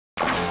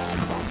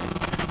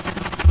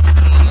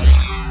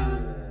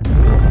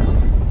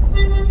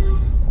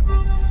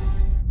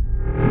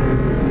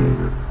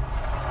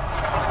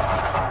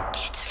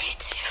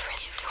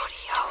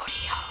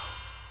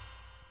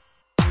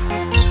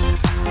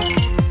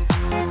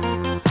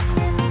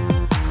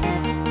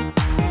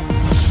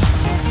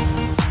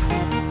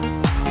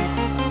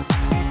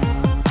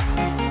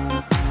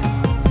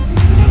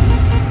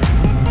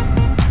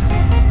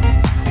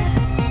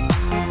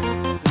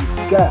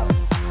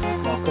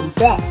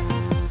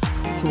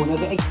to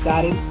another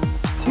exciting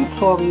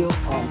tutorial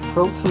on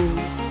Pro Tools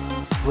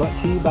brought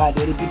to you by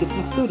Digi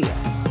Browser Studio.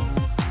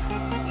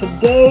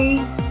 Today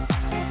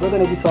we're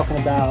going to be talking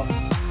about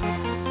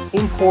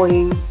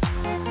importing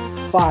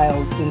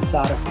files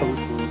inside of Pro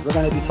Tools. We're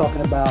going to be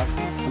talking about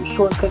some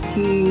shortcut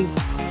keys,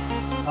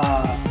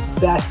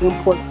 batch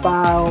import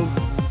files,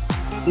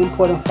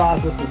 importing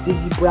files with the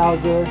Digi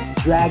Browser,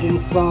 dragging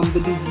from the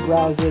Digi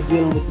Browser,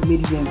 dealing with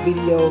MIDI and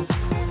video,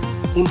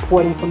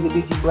 importing from the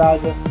Digi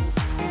Browser,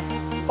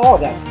 all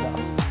that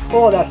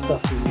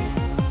stuff you need.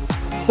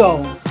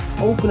 So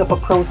open up a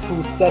Pro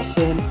Tools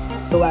session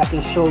so I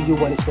can show you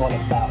what it's all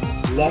about.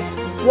 Let's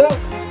go.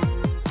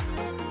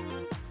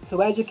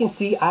 So as you can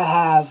see, I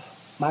have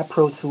my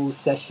Pro Tools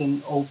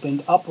session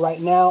opened up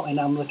right now, and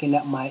I'm looking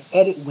at my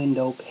edit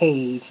window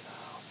page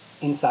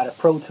inside of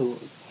Pro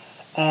Tools.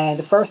 And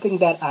the first thing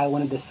that I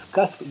want to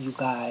discuss with you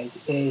guys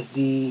is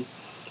the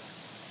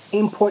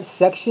import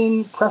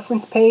section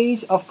preference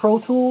page of Pro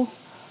Tools.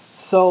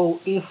 So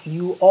if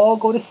you all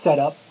go to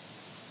setup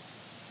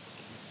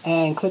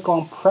and click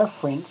on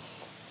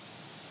preference,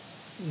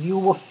 you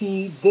will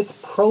see this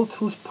Pro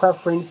Tools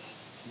preference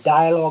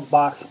dialog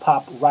box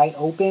pop right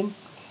open,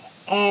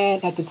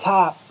 and at the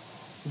top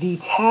the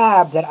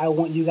tab that I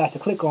want you guys to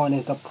click on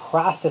is the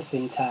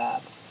processing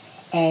tab.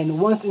 And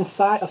once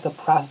inside of the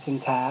processing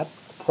tab,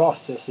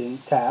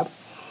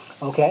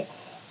 okay,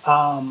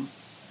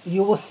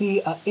 you will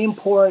see an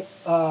import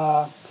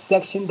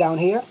section down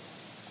here,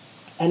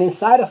 and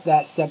inside of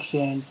that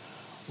section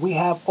we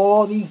have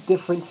all these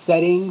different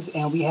settings,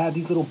 and we have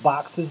these little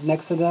boxes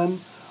next to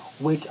them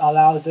which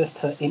allows us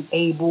to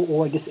enable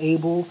or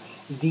disable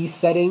these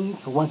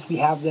settings once we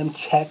have them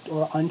checked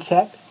or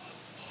unchecked.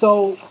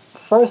 So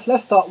first,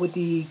 let's start with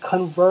the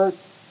convert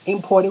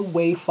imported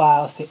WAV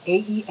files to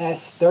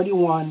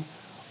AES31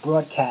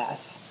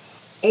 broadcast.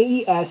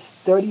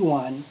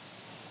 AES31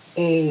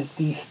 is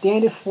the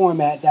standard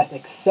format that's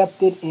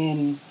accepted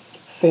in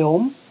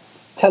film,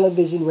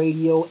 television,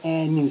 radio,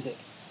 and music.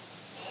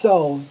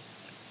 So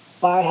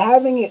by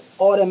having it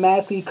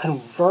automatically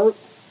convert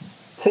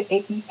to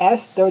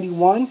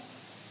AES31,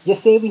 you're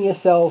saving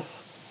yourself,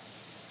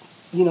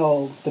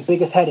 the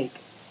biggest headache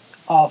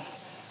of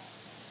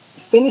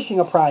finishing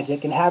a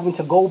project and having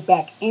to go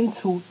back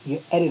into your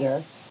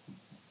editor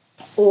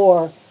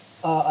or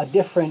a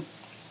different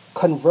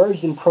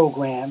conversion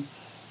program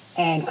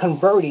and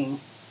converting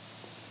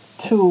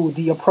to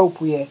the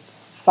appropriate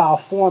file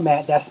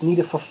format that's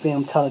needed for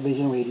film,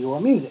 television, radio, or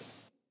music.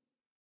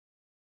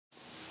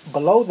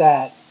 Below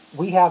that,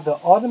 we have the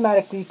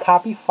automatically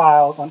copy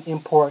files on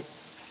import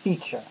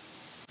feature.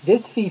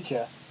 This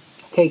feature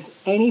takes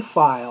any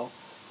file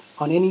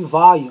on any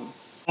volume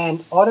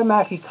and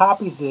automatically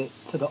copies it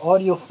to the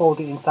audio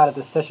folder inside of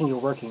the session you're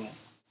working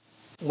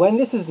in. When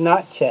this is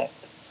not checked,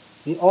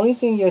 the only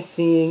thing you're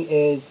seeing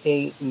is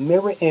a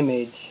mirror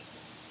image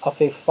of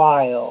a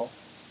file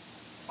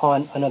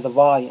on another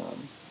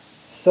volume.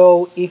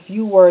 So if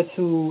you were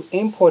to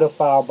import a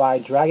file by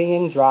dragging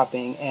and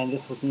dropping and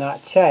this was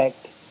not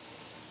checked,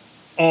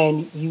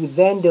 and you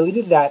then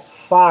deleted that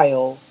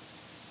file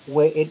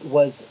where it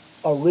was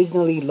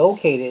originally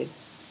located,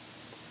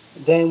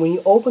 then when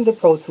you open the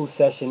Pro Tools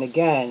session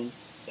again,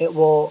 it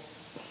will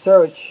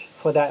search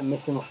for that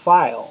missing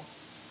file.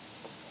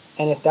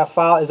 And if that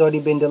file has already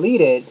been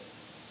deleted,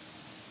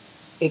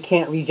 it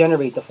can't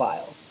regenerate the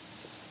file.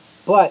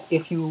 But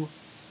if you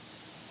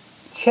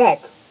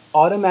check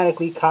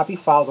automatically copy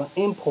files on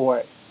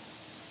import,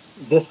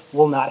 this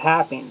will not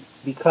happen,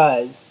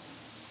 because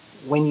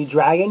when you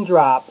drag and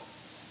drop,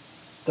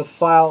 the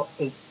file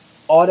is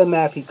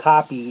automatically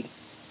copied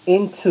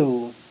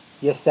into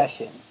your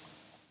session.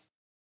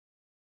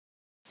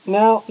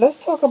 Now let's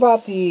talk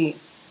about the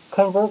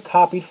convert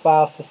copied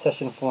files to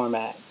session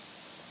format.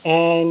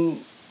 And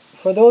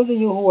for those of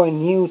you who are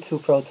new to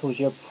Pro Tools,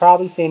 you're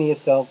probably saying to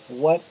yourself,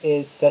 what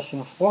is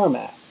session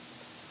format?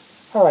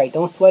 Alright,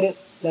 don't sweat it.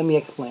 Let me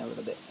explain a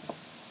little bit.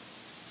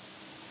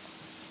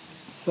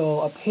 So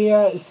up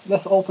here,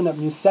 let's open up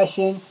new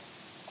session,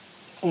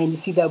 and you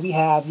see that we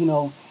have,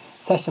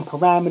 session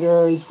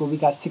parameters where we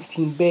got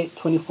 16-bit,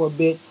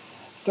 24-bit,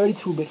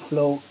 32-bit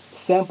float,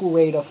 sample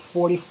rate of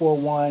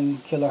 44.1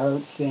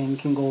 kilohertz, and you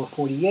can go with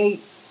 48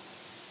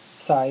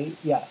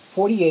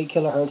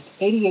 kilohertz,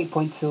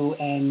 88.2,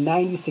 and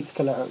 96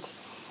 kilohertz.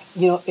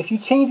 If you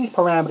change these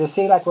parameters,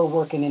 say like we're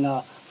working in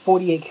a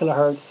 48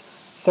 kilohertz,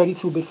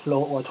 32-bit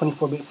float or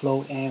 24-bit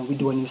float, and we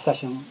do a new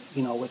session,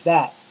 with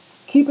that.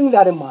 Keeping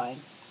that in mind,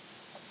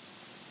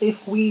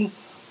 if we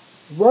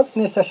worked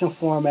in a session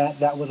format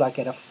that was like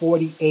at a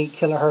 48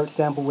 kilohertz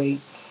sample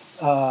rate,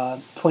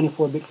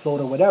 24-bit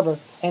float or whatever,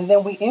 and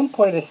then we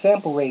imported a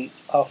sample rate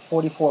of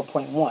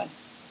 44.1.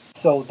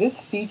 So this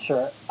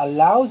feature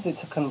allows it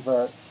to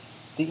convert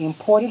the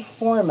imported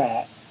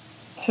format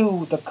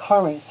to the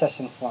current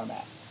session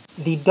format.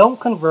 The don't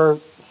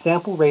convert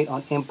sample rate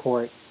on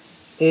import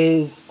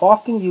is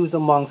often used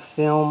amongst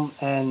film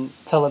and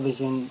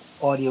television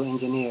audio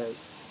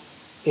engineers.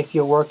 If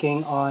you're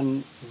working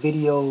on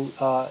video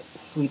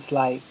suites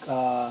like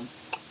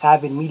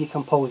Avid Media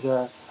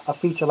Composer, a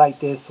feature like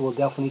this will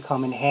definitely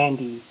come in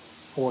handy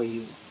for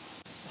you.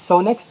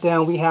 So next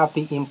down we have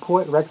the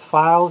import Rex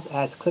files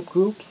as clip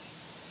groups.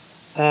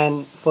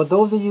 And for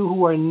those of you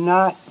who are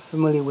not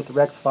familiar with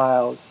Rex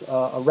files,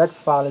 a Rex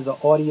file is an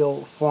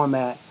audio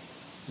format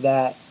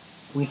that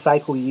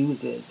Recycle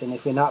uses. And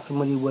if you're not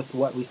familiar with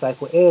what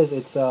Recycle is,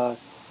 it's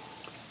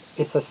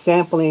a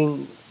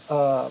sampling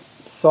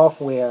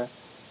software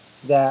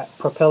that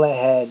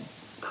Propellerhead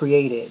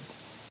created.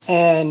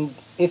 And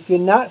if you're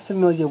not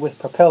familiar with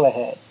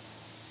Propellerhead,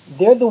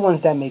 they're the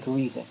ones that make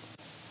Reason.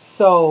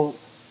 So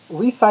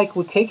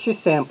Recycle takes your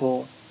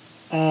sample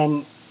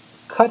and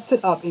cuts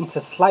it up into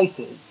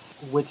slices,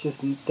 which is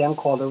then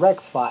called a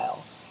Rex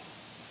file.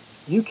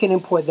 You can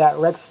import that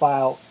Rex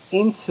file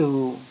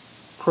into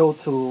Pro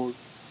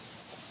Tools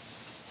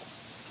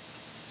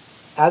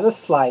as a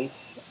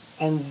slice,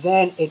 and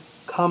then it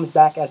comes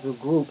back as a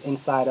group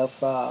inside of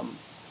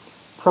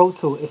Pro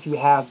Tool if you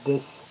have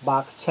this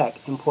box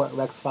checked, import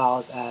Rex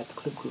files as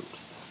clip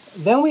groups.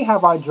 Then we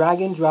have our drag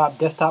and drop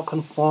desktop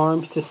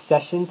conforms to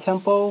session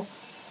tempo,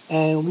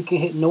 and we can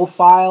hit no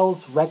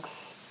files,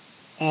 Rex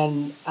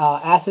and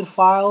ACID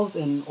files,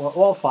 or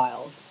all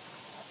files.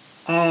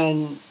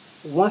 And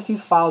once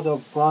these files are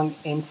brung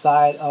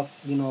inside of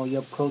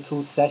your Pro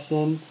Tools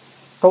session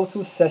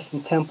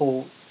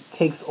tempo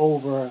takes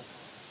over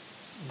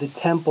the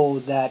tempo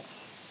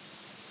that's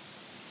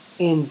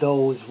in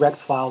those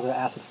Rex files or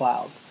ACID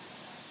files.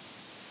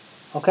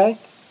 Okay?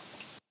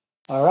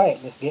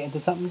 Alright, let's get into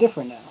something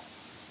different now.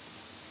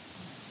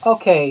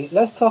 Okay,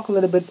 let's talk a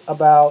little bit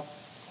about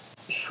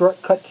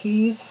shortcut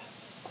keys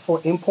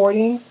for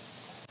importing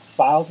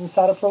files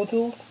inside of Pro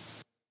Tools.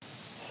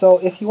 So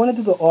if you want to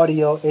do the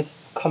audio, it's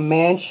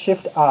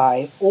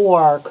Command-Shift-I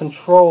or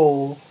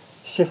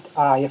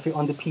Control-Shift-I if you're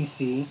on the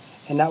PC,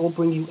 and that will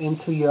bring you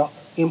into your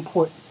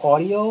import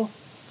audio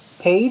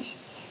page.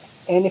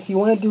 And if you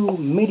want to do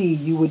MIDI,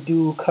 you would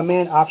do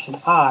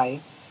Command-Option-I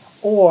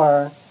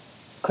or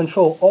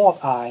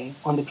Control-Alt-I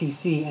on the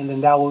PC, and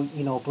then that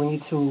will bring you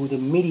to the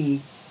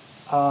MIDI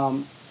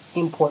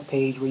import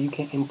page where you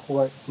can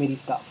import MIDI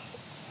stuff.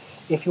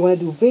 If you want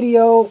to do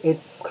video,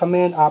 it's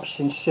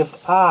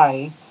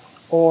Command-Option-Shift-I,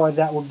 or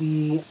that would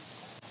be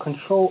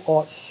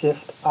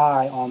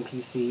Control-Alt-Shift-I on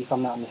PC, if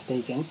I'm not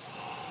mistaken.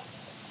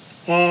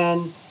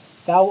 And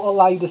that will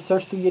allow you to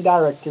search through your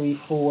directory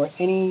for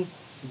any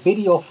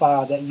video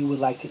file that you would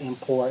like to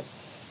import.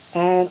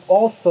 And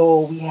also,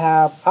 we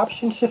have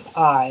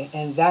Option-Shift-I,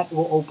 and that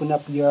will open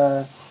up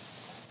your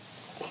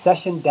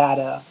session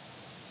data.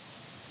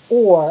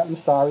 Or, I'm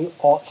sorry,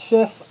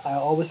 Alt-Shift. I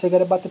always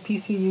forget about the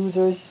PC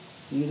users.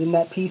 Using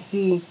that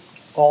PC,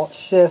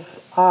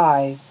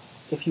 Alt-Shift-I,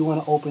 if you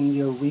want to open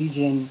your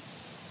region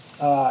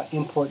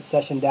import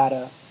session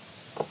data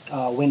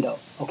window,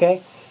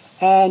 okay?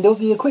 And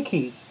those are your quick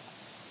keys.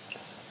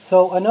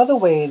 So another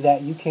way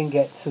that you can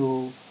get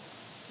to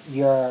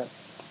your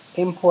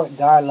import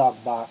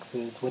dialog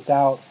boxes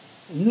without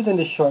using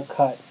the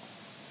shortcut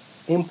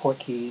import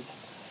keys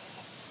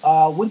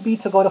would be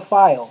to go to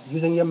File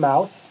using your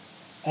mouse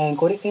and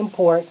go to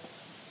Import,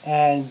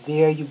 and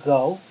there you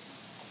go.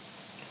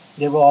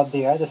 They're all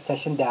there, the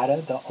session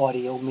data, the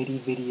audio, MIDI,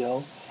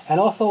 video, and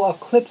also a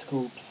clips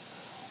groups,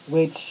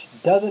 which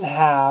doesn't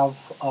have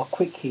a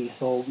quick key,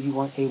 so we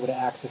weren't able to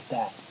access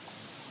that.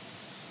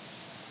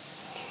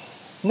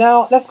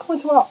 Now, let's go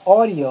into our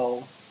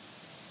audio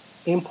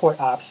import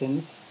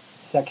options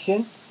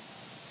section,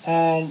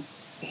 and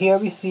here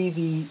we see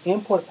the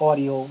import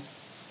audio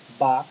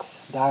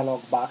box,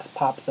 dialog box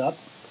pops up,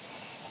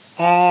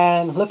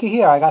 and looky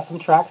here, I got some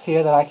tracks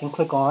here that I can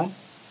click on,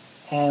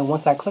 and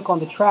once I click on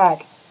the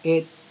track,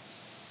 it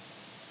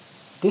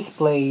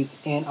displays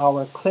in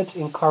our clips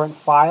in current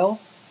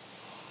file,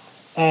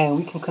 and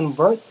we can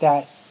convert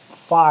that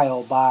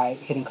file by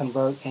hitting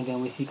convert, and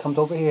then we see it comes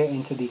over here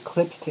into the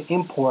clips to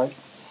import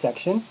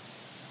section.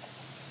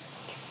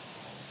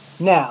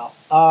 Now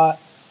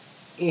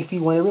if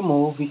you want to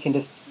remove, we can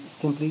just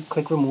simply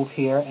click remove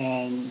here,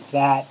 and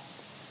that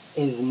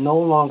is no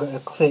longer a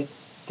clip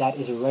that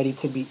is ready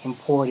to be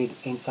imported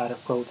inside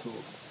of Pro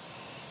Tools.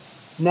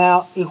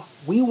 Now, if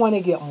we want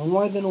to get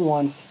more than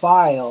one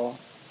file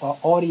or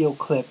audio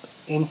clip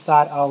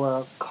inside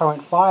our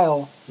current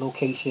file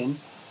location,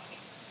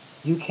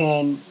 you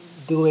can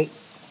do it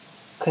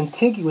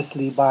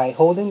contiguously by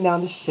holding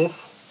down the Shift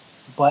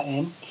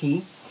button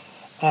key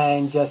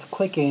and just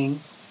clicking,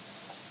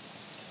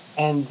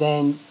 and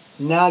then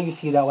now you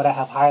see that what I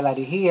have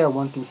highlighted here,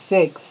 1 through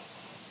 6,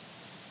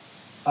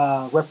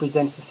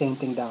 represents the same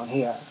thing down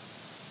here.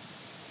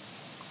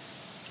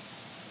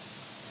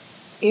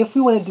 If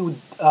we want to do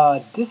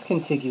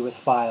discontiguous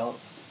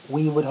files,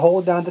 we would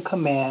hold down the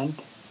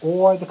Command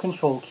or the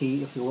Control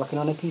key if you're working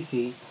on a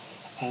PC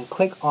and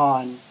click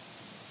on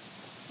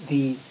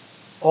the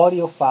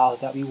audio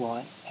files that we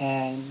want,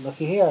 and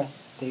looky here,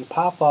 they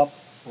pop up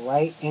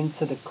right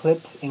into the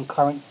clips in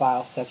current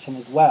file section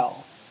as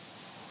well.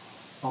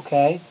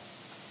 Okay?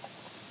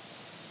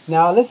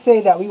 Now let's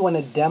say that we want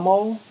to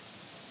demo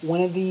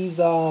one of these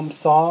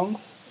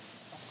songs.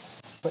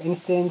 For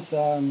instance,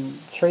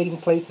 Trading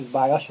Places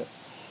by Usher.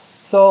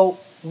 So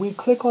we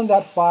click on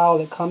that file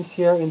that comes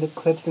here in the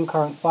clips and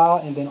current file,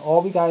 and then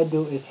all we gotta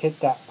do is hit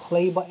that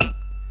play button.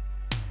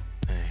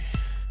 Hey,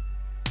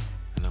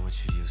 I know what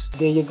you used to.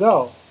 There you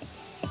go.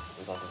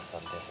 We're gonna do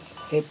something different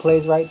today. It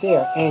plays right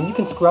there, and you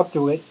can scrub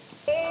through it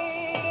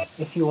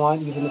if you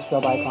want using the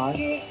scrub icon.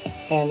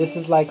 And this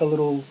is like a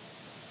little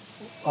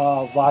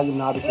volume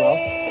knob as well.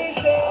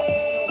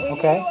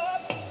 Okay,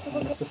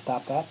 let's just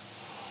stop that.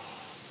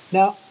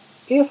 Now,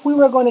 if we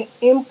were going to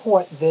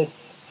import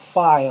this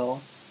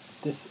file,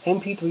 this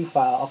MP3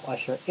 file of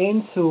Usher,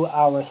 into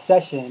our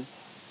session,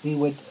 we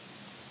would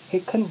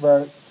hit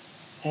convert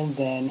and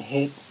then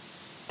hit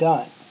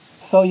done.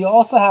 So you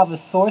also have a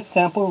source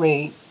sample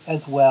rate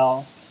as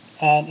well,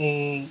 and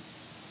a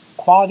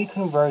quality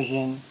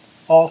conversion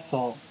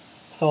also.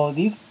 So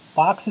these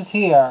boxes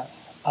here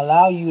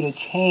allow you to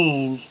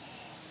change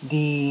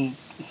the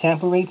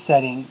sample rate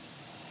settings.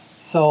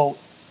 So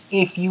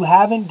if you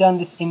haven't done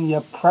this in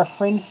your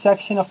preference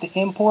section of the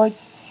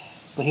imports,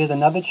 but here's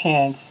another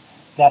chance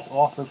that's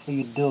offered for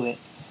you to do it.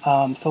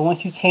 So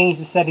once you change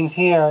the settings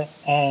here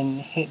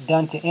and hit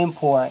done to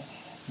import,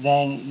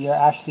 then you're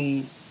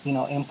actually,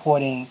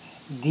 importing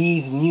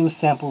these new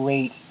sample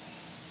rates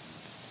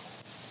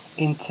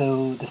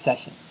into the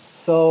session.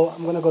 So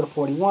I'm going to go to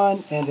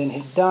 41 and then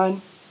hit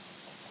done,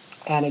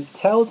 and it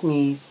tells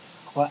me,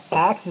 or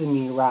asks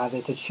me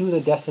rather, to choose a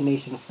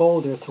destination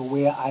folder to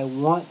where I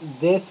want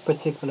this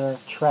particular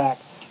track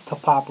to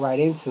pop right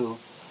into.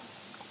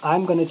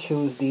 I'm going to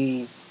choose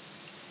the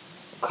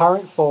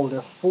current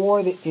folder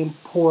for the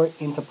import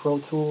into Pro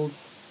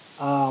Tools,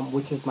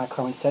 which is my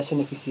current session.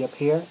 If you see up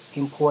here,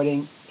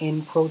 importing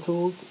in Pro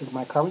Tools is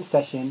my current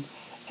session,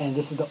 and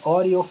this is the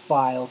audio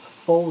files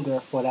folder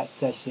for that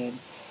session.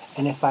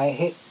 And if I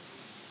hit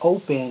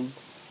open,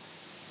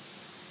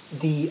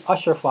 the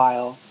Usher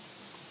file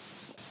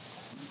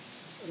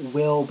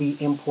will be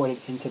imported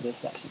into this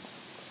section.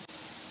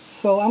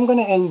 So I'm going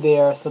to end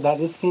there so that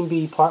this can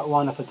be part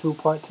one of a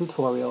two-part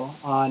tutorial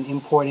on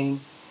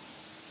importing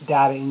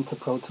data into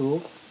Pro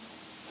Tools.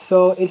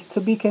 So it's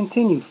to be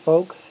continued,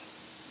 folks.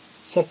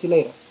 Check you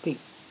later.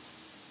 Peace.